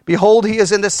forth. Behold, he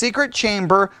is in the secret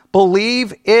chamber,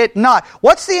 believe it not.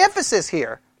 What's the emphasis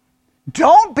here?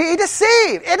 Don't be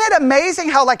deceived. Isn't it amazing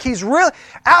how he's really,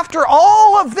 after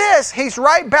all of this, he's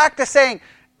right back to saying,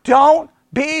 don't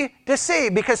be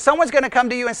deceived, because someone's going to come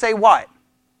to you and say what?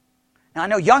 Now, I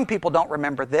know young people don't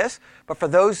remember this, but for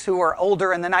those who are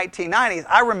older in the 1990s,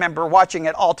 I remember watching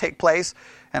it all take place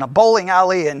in a bowling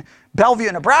alley in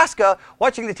Bellevue, Nebraska,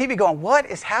 watching the TV going, what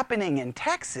is happening in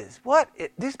Texas?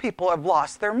 These people have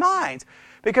lost their minds.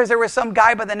 Because there was some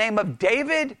guy by the name of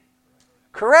David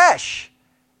Koresh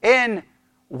in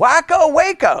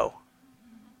Waco,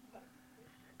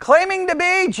 claiming to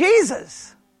be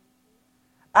Jesus.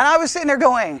 And I was sitting there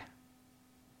going,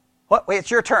 what? Wait,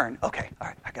 it's your turn. Okay, all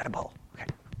right, I got a bowl. Okay.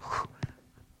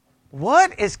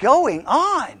 What is going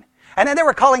on? And then they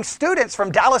were calling students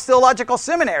from Dallas Theological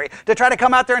Seminary to try to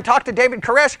come out there and talk to David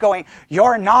Koresh going,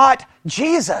 you're not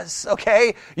Jesus,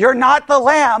 okay? You're not the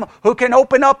Lamb who can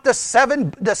open up the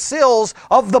seals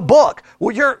of the book.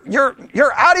 Well,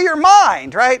 you're out of your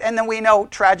mind, right? And then we know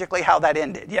tragically how that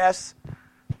ended, yes?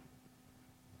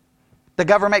 The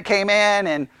government came in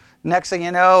and next thing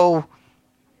you know,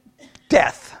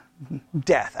 death.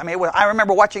 I mean, I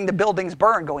remember watching the buildings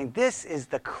burn going, this is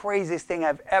the craziest thing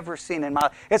I've ever seen in my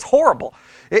life. It's horrible.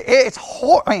 It's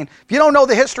horrible. I mean, if you don't know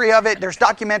the history of it, there's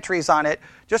documentaries on it.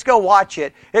 Just go watch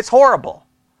it. It's horrible.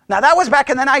 Now, that was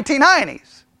back in the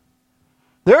 1990s.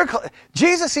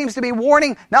 Jesus seems to be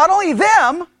warning not only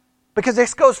them, because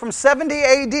this goes from 70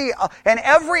 AD, in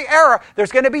every era,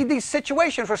 there's going to be these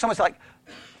situations where someone's like,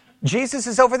 Jesus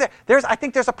is over there. I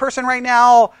think there's a person right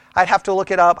now, I'd have to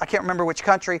look it up, I can't remember which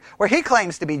country, where he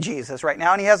claims to be Jesus right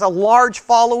now, and he has a large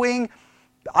following.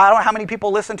 I don't know how many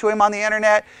people listen to him on the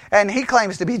internet, and he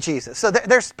claims to be Jesus. So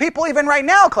there's people even right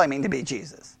now claiming to be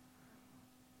Jesus.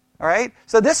 All right?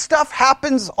 So this stuff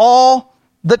happens all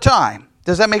the time.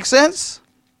 Does that make sense?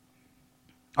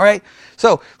 All right,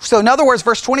 so in other words,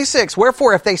 verse 26,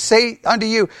 wherefore if they say unto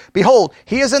you, behold,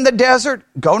 he is in the desert,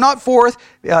 go not forth,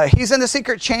 he's in the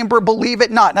secret chamber, believe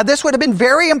it not. Now this would have been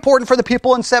very important for the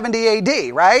people in 70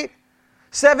 AD, right?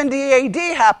 70 AD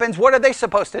happens, what are they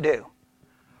supposed to do?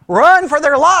 Run for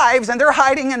their lives, and they're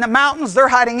hiding in the mountains, they're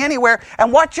hiding anywhere.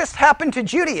 And what just happened to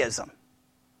Judaism?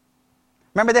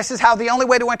 Remember, this is how the only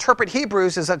way to interpret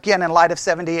Hebrews is, again, in light of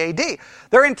 70 AD.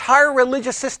 Their entire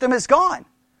religious system is gone.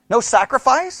 No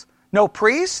sacrifice, no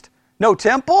priest, no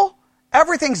temple.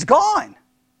 Everything's gone.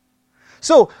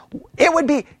 So it would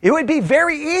be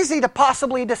very easy to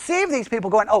possibly deceive these people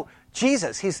going, oh,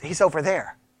 Jesus, he's over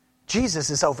there. Jesus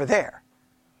is over there.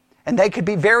 And they could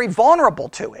be very vulnerable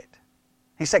to it.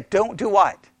 He said, don't do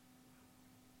what?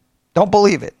 Don't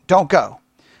believe it. Don't go.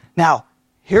 Now,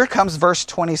 here comes verse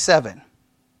 27.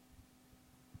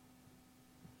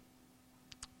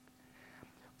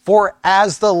 For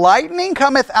as the lightning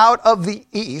cometh out of the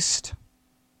east,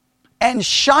 and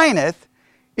shineth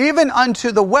even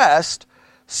unto the west,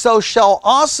 so shall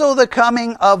also the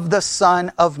coming of the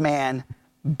Son of Man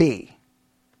be.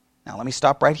 Now let me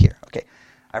stop right here. Okay,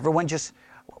 everyone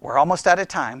we're almost out of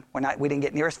time. We didn't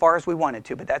get near as far as we wanted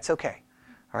to, but that's okay.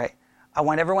 All right, I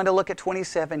want everyone to look at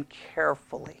 27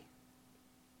 carefully.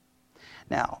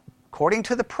 Now, according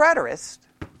to the preterist,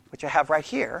 which I have right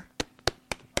here,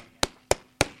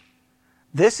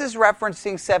 this is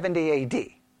referencing 70 AD.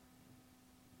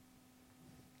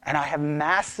 And I have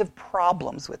massive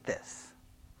problems with this.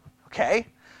 Okay?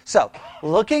 So,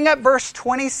 looking at verse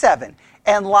 27,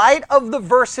 in light of the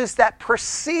verses that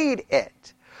precede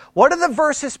it, what are the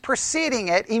verses preceding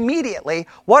it immediately?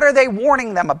 What are they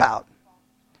warning them about?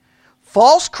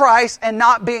 False Christ and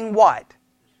not being what?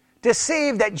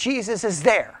 Deceived that Jesus is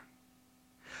there.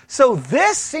 So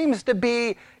this seems to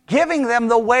be giving them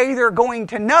the way they're going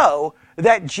to know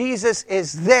that Jesus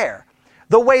is there.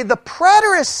 The way the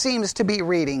preterist seems to be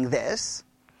reading this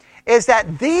is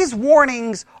that these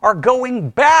warnings are going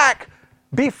back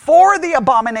before the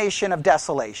abomination of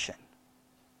desolation.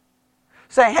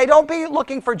 Saying, hey, don't be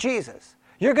looking for Jesus.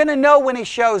 You're going to know when he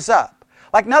shows up.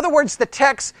 Like, in other words, the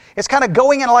text is kind of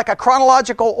going in like a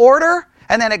chronological order,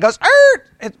 and then it goes,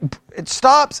 it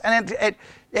stops, and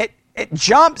it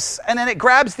jumps, and then it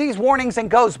grabs these warnings and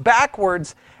goes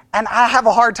backwards, and I have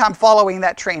a hard time following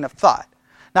that train of thought.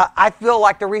 Now, I feel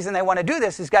like the reason they want to do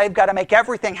this is they've got to make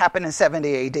everything happen in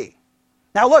 70 AD.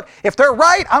 Now, look, if they're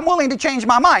right, I'm willing to change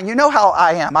my mind. You know how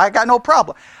I am. I got no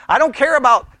problem. I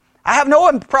have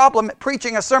no problem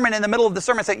preaching a sermon in the middle of the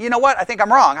sermon saying, you know what, I think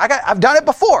I'm wrong. I've done it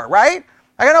before, right?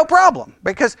 I got no problem,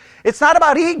 because it's not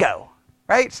about ego,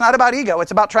 right? It's not about ego.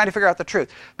 It's about trying to figure out the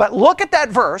truth. But look at that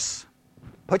verse.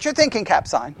 Put your thinking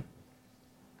caps on.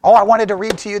 Oh, I wanted to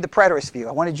read to you the preterist view.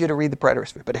 I wanted you to read the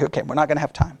preterist view, but okay, we're not going to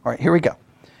have time. All right, here we go.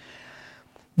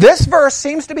 This verse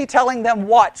seems to be telling them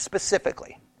what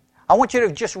specifically? I want you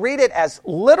to just read it as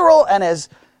literal and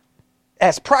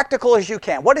as practical as you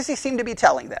can. What does he seem to be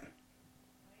telling them?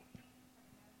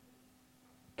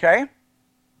 Okay?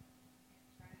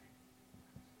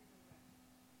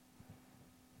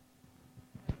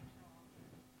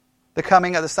 The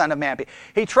coming of the Son of Man.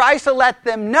 He tries to let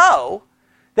them know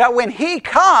that when he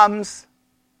comes,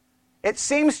 it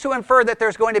seems to infer that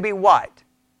there's going to be what?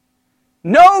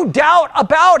 No doubt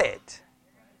about it.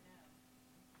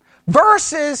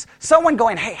 Versus someone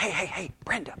going, hey,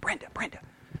 Brenda,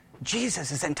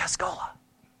 Jesus is in Tuscola.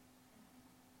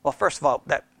 Well, first of all,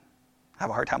 I have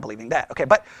a hard time believing that. Okay,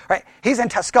 but right, he's in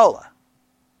Tuscola.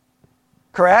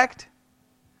 Correct?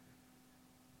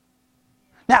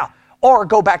 Now, or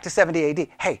go back to 70 AD.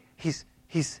 Hey, he's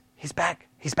back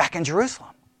in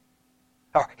Jerusalem.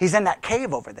 Or he's in that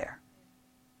cave over there.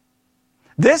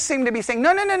 This seemed to be saying,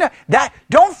 no.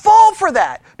 Don't fall for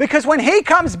that. Because when he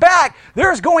comes back,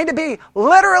 there's going to be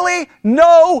literally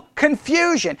no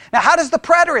confusion. Now, how does the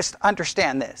preterist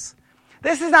understand this?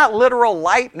 This is not literal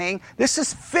lightning. This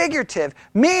is figurative,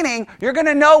 meaning you're going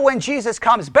to know when Jesus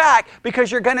comes back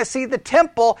because you're going to see the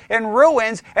temple in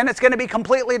ruins and it's going to be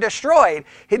completely destroyed.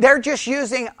 They're just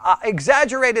using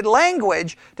exaggerated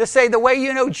language to say the way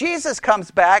you know Jesus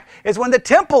comes back is when the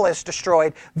temple is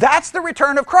destroyed. That's the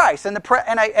return of Christ. In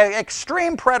an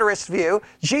extreme preterist view,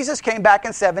 Jesus came back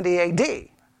in 70 AD.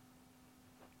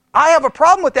 I have a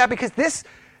problem with that because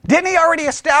didn't he already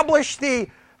establish the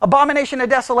abomination of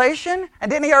desolation? And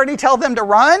didn't he already tell them to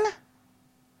run?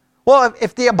 Well,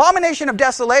 if the abomination of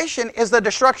desolation is the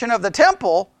destruction of the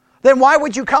temple, then why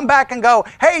would you come back and go,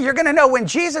 hey, you're going to know when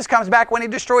Jesus comes back when he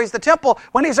destroys the temple,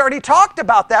 when he's already talked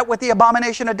about that with the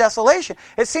abomination of desolation?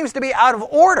 It seems to be out of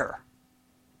order.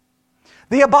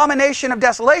 The abomination of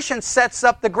desolation sets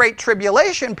up the Great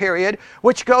Tribulation period,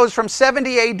 which goes from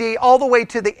 70 AD all the way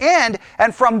to the end.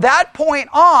 And from that point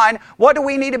on, what do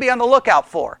we need to be on the lookout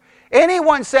for?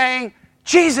 Anyone saying,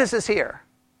 Jesus is here.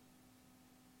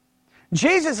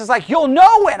 Jesus is like, you'll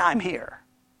know when I'm here.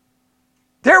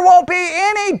 There won't be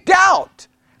any doubt.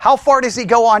 How far does he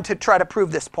go on to try to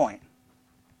prove this point?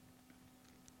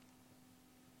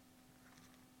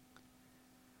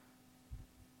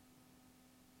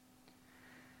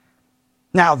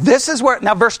 Now, verse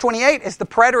 28 is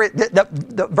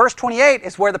the verse 28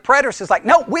 is where the preterist is like,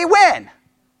 no, we win.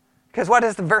 Because what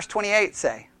does the verse 28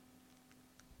 say?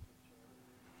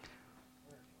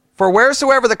 For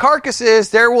wheresoever the carcass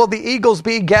is, there will the eagles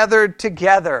be gathered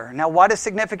together. Now, what is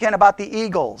significant about the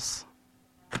eagles?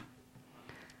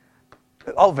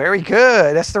 Oh, very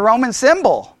good. That's the Roman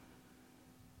symbol.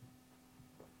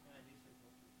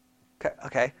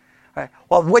 Okay. Right.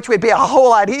 Well, which would be a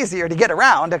whole lot easier to get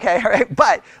around, okay? Right?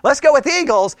 But let's go with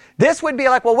eagles. This would be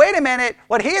like, well, wait a minute.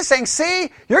 What he is saying, see,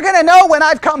 you're going to know when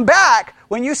I've come back,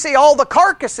 when you see all the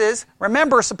carcasses.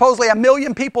 Remember, supposedly 1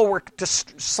 million people were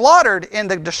slaughtered in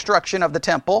the destruction of the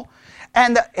temple.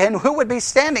 And who would be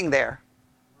standing there?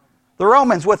 The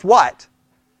Romans with what?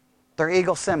 Their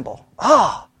eagle symbol.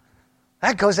 Oh,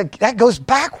 that goes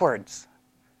backwards.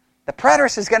 The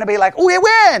preterist is going to be like, we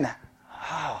win.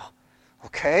 Oh.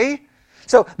 Okay,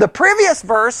 so the previous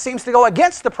verse seems to go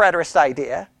against the preterist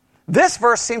idea. This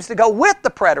verse seems to go with the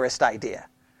preterist idea.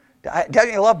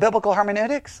 Don't you love biblical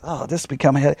hermeneutics? Oh, this is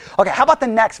becoming a... Okay, how about the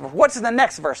next verse? What does the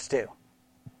next verse do?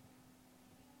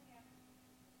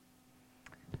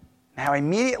 Now,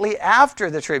 immediately after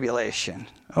the tribulation,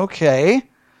 okay,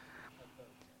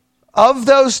 of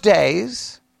those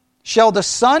days shall the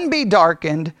sun be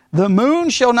darkened, the moon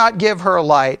shall not give her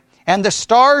light, and the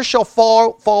stars shall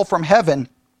fall from heaven,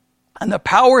 and the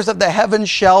powers of the heavens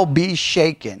shall be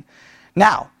shaken.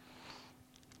 Now,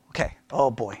 okay, oh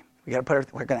boy, we're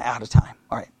going to out of time.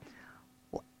 All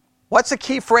right. What's the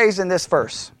key phrase in this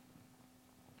verse?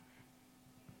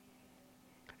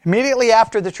 Immediately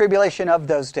after the tribulation of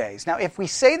those days. Now, if we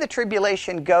say the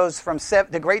tribulation goes from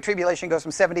the Great Tribulation goes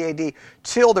from 70 AD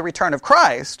till the return of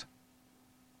Christ,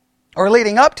 or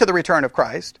leading up to the return of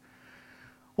Christ,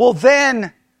 well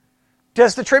then,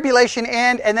 does the tribulation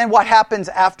end, and then what happens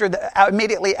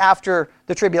immediately after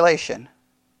the tribulation?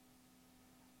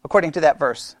 According to that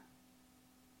verse.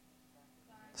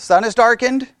 Sun is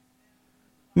darkened.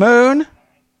 Moon.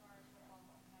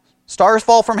 Stars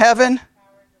fall from heaven.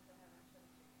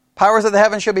 Powers of the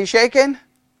heavens shall be shaken.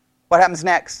 What happens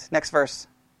next? Next verse.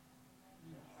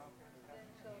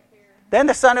 Then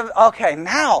the son of... Okay,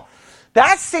 now,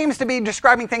 that seems to be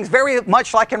describing things very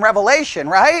much like in Revelation,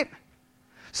 right?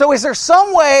 So is there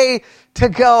some way to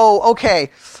go,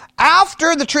 okay,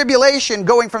 after the tribulation,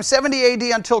 going from 70 AD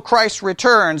until Christ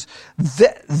returns,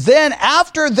 then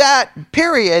after that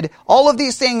period, all of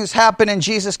these things happen and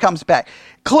Jesus comes back.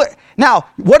 Now,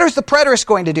 what is the preterist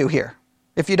going to do here,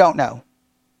 if you don't know?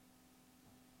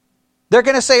 They're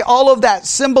going to say all of that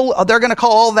they're going to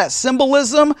call all of that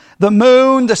symbolism, the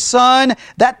moon, the sun,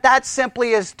 that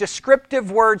simply is descriptive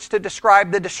words to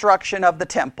describe the destruction of the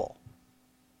temple.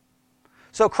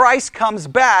 So Christ comes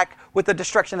back with the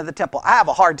destruction of the temple. I have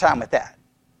a hard time with that.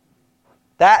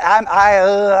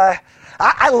 I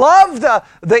love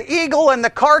the eagle and the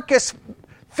carcass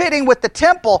fitting with the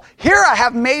temple. Here I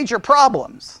have major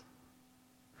problems.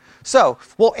 So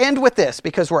we'll end with this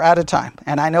because we're out of time.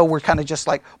 And I know we're kind of just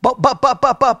like,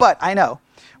 but, I know.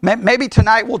 Maybe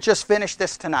tonight we'll just finish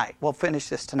this tonight. We'll finish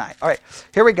this tonight. All right,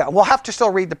 here we go. We'll have to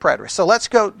still read the preterist. So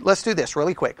let's do this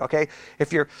really quick, okay?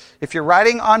 If you're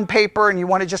writing on paper and you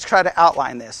want to just try to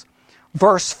outline this.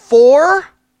 Verse 4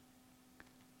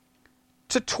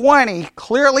 to 20,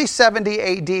 clearly 70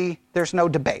 AD, there's no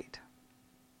debate.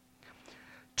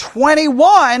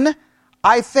 21,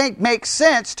 I think, makes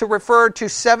sense to refer to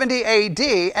 70 AD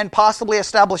and possibly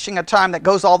establishing a time that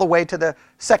goes all the way to the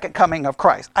second coming of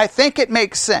Christ. I think it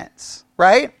makes sense,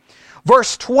 right?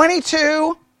 Verse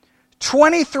 22,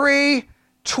 23,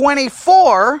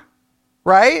 24,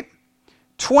 right?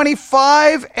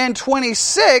 25 and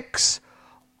 26,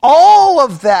 all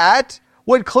of that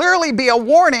would clearly be a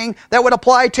warning that would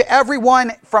apply to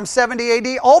everyone from 70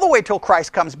 AD all the way till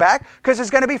Christ comes back, because there's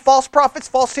going to be false prophets,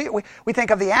 we think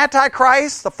of the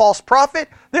Antichrist, the false prophet.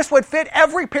 This would fit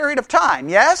every period of time,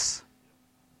 yes?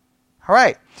 All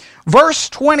right. Verse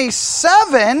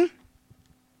 27,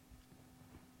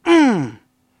 I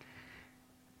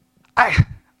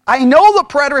know the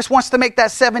preterist wants to make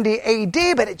that 70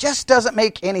 AD, but it just doesn't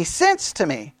make any sense to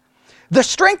me. The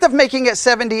strength of making it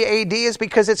 70 AD is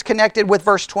because it's connected with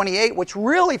verse 28, which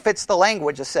really fits the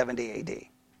language of 70 AD.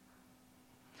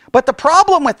 But the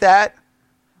problem with that,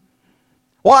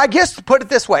 well, I guess to put it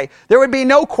this way, there would be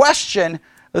no question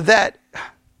that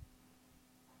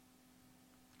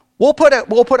we'll put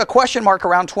a question mark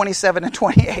around 27 and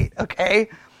 28, okay?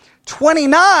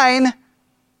 29,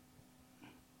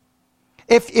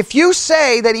 if you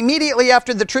say that immediately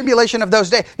after the tribulation of those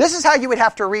days, this is how you would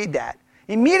have to read that.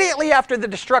 Immediately after the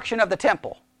destruction of the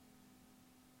temple.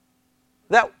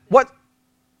 That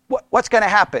what's going to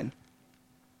happen?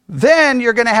 Then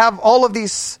you're going to have all of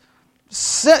these.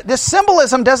 This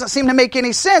symbolism doesn't seem to make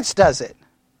any sense, does it?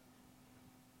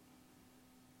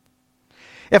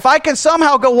 If I can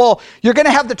somehow go, well, you're going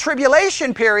to have the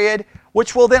tribulation period,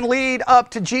 which will then lead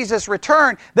up to Jesus'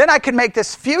 return, then I can make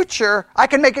this future, I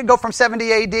can make it go from 70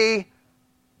 AD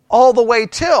all the way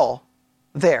till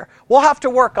there. We'll have to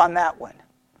work on that one.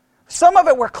 Some of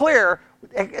it we're clear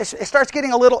it starts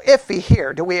getting a little iffy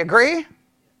here. Do we agree?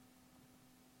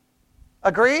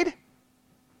 Agreed?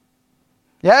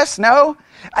 Yes? No?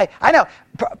 I know.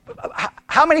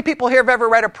 How many people here have ever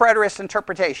read a preterist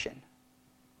interpretation?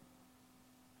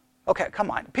 Okay, come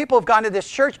on. People have gone to this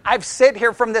church. I've sit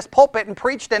here from this pulpit and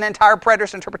preached an entire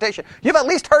preterist interpretation. You've at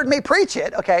least heard me preach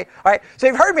it, okay? All right, so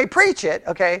you've heard me preach it,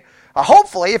 okay?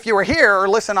 Hopefully, if you were here or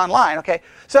listen online, okay?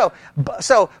 So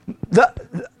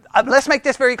let's make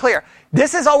this very clear.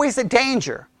 This is always a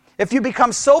danger. If you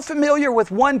become so familiar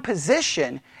with one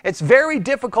position, it's very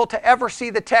difficult to ever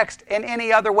see the text in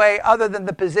any other way other than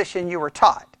the position you were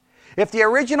taught. If the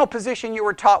original position you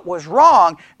were taught was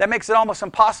wrong, that makes it almost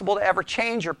impossible to ever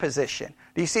change your position.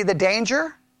 Do you see the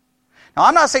danger? Now,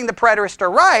 I'm not saying the preterists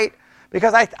are right,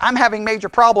 because I'm having major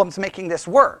problems making this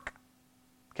work.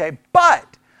 Okay,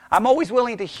 but I'm always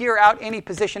willing to hear out any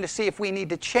position to see if we need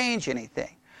to change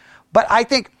anything. But I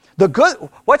think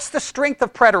what's the strength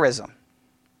of preterism?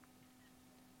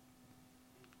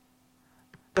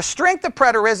 The strength of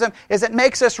preterism is it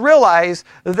makes us realize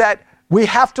that we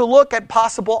have to look at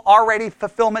possible already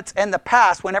fulfillments in the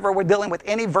past whenever we're dealing with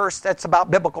any verse that's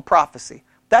about biblical prophecy.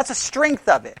 That's a strength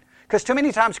of it. Because too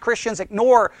many times Christians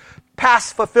ignore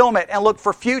past fulfillment and look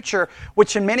for future,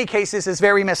 which in many cases is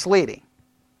very misleading.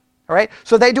 All right?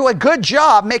 So they do a good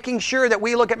job making sure that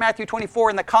we look at Matthew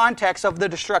 24 in the context of the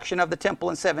destruction of the temple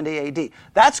in 70 AD.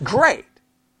 That's great.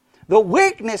 The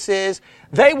weakness is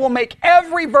they will make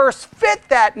every verse fit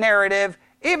that narrative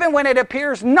even when it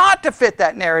appears not to fit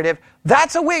that narrative.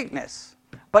 That's a weakness.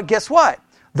 But guess what?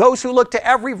 Those who look to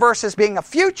every verse as being a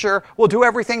future will do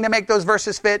everything to make those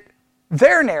verses fit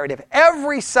their narrative.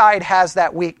 Every side has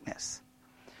that weakness.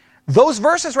 Those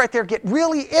verses right there get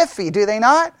really iffy, do they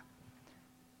not?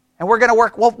 And we're going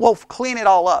to we'll clean it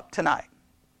all up tonight.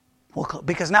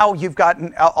 Because now you've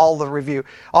gotten all the review.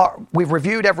 We've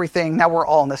reviewed everything. Now we're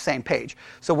all on the same page.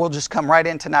 So we'll just come right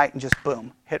in tonight and just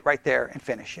boom, hit right there and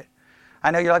finish it. I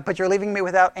know you're like, but you're leaving me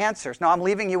without answers. No, I'm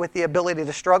leaving you with the ability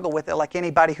to struggle with it like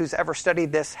anybody who's ever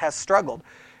studied this has struggled.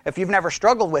 If you've never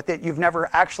struggled with it, you've never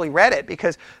actually read it,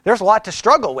 because there's a lot to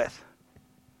struggle with.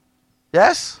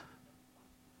 Yes?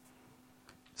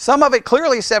 Some of it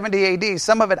clearly 70 AD.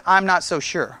 Some of it I'm not so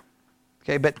sure.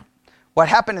 Okay, but what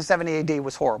happened in 70 AD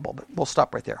was horrible, but we'll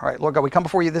stop right there. All right, Lord God, we come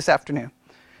before you this afternoon.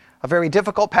 A very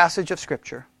difficult passage of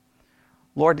Scripture.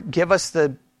 Lord, give us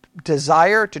the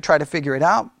desire to try to figure it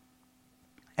out,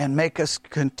 and make us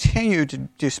continue to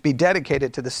just be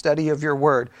dedicated to the study of your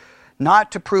word,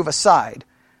 not to prove a side,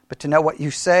 but to know what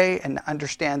you say and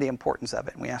understand the importance of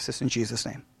it. And we ask this in Jesus'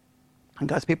 name. And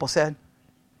God's people said,